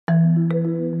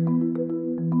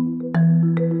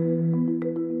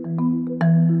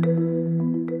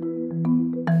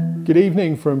Good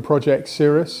evening from Project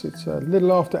CIRRUS. It's a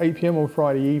little after 8 p.m. on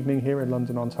Friday evening here in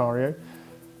London, Ontario.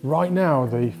 Right now,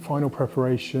 the final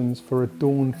preparations for a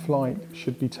dawn flight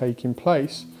should be taking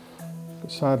place. But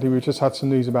sadly, we've just had some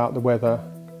news about the weather.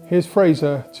 Here's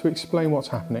Fraser to explain what's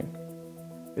happening.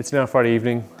 It's now Friday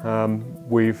evening.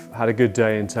 We've had a good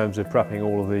day in terms of prepping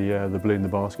all of the balloon in the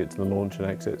basket to the launch and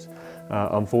exits.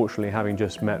 Unfortunately, having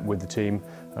just met with the team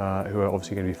who are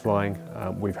obviously going to be flying,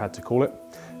 we've had to call it.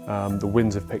 The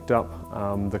winds have picked up.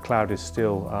 The cloud is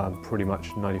still pretty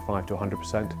much 95 to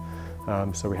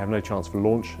 100%. So we have no chance for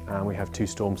launch, and we have two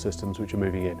storm systems which are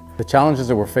moving in. The challenges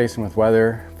that we're facing with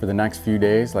weather for the next few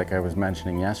days, like I was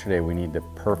mentioning yesterday, we need the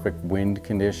perfect wind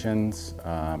conditions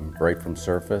right from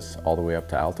surface all the way up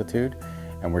to altitude,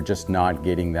 and we're just not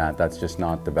getting that. That's just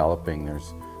not developing.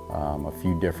 There's a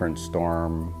few different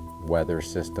storm weather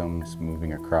systems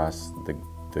moving across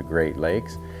the Great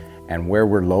Lakes, and where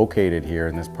we're located here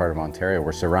in this part of Ontario,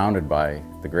 we're surrounded by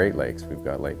the Great Lakes. We've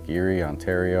got Lake Erie,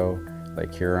 Ontario,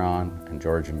 Lake Huron, and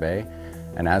Georgian Bay.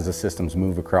 And as the systems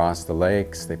move across the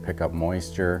lakes, they pick up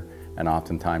moisture, and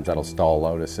oftentimes that'll stall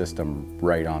out a system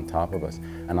right on top of us.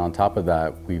 And on top of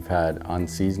that, we've had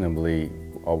unseasonably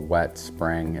a wet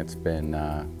spring. It's been,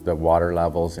 the water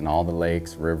levels in all the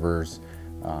lakes, rivers,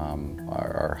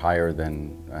 are higher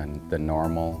than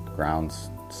normal. Ground's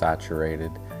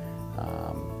saturated,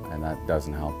 and that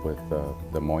doesn't help with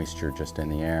the moisture just in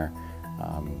the air.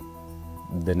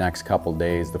 The next couple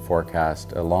days, the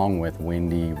forecast, along with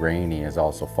windy, rainy, is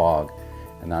also fog,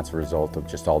 and that's a result of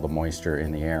just all the moisture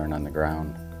in the air and on the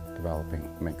ground developing,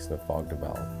 makes the fog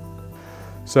develop.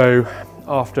 So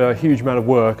after a huge amount of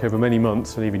work over many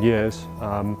months and even years,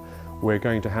 we're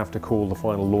going to have to call the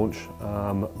final launch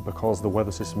because the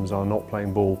weather systems are not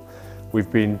playing ball. We've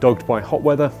been dogged by hot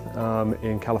weather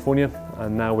in California,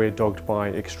 and now we're dogged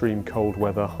by extreme cold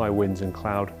weather, high winds and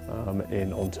cloud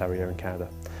in Ontario and Canada.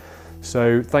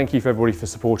 So thank you for everybody for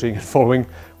supporting and following.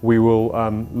 We will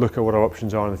look at what our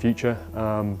options are in the future,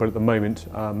 but at the moment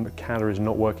Canada is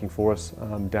not working for us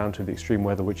down to the extreme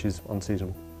weather, which is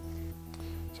unseasonable.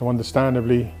 So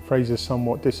understandably, Fraser's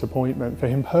somewhat disappointment. For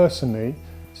him personally,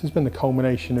 this has been the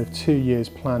culmination of 2 years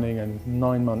planning and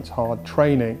 9 months hard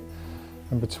training.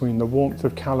 And between the warmth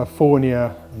of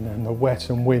California and then the wet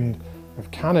and wind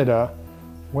of Canada,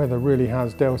 weather really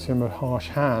has dealt him a harsh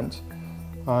hand.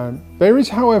 There is,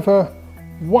 however,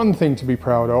 one thing to be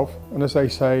proud of, and as they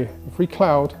say, every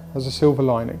cloud has a silver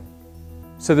lining.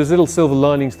 So there's a little silver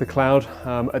lining to the cloud.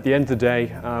 At the end of the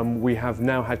day, we have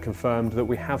now had confirmed that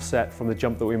we have set, from the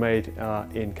jump that we made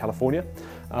in California,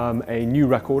 a new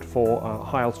record for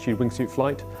high altitude wingsuit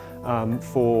flight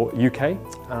for UK,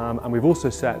 and we've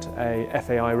also set a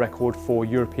FAI record for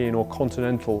European or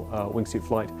continental wingsuit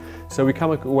flight. So we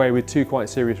come away with two quite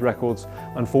serious records.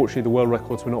 Unfortunately, the world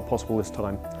records were not possible this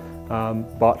time,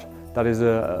 but that is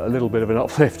a little bit of an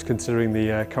uplift considering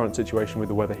the current situation with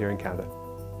the weather here in Canada.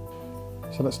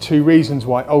 So that's two reasons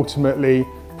why ultimately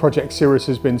Project CIRRUS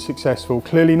has been successful.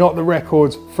 Clearly not the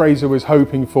records Fraser was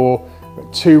hoping for,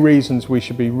 but two reasons we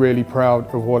should be really proud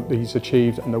of what he's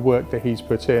achieved and the work that he's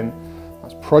put in.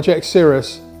 That's Project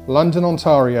CIRRUS, London,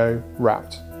 Ontario,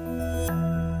 wrapped.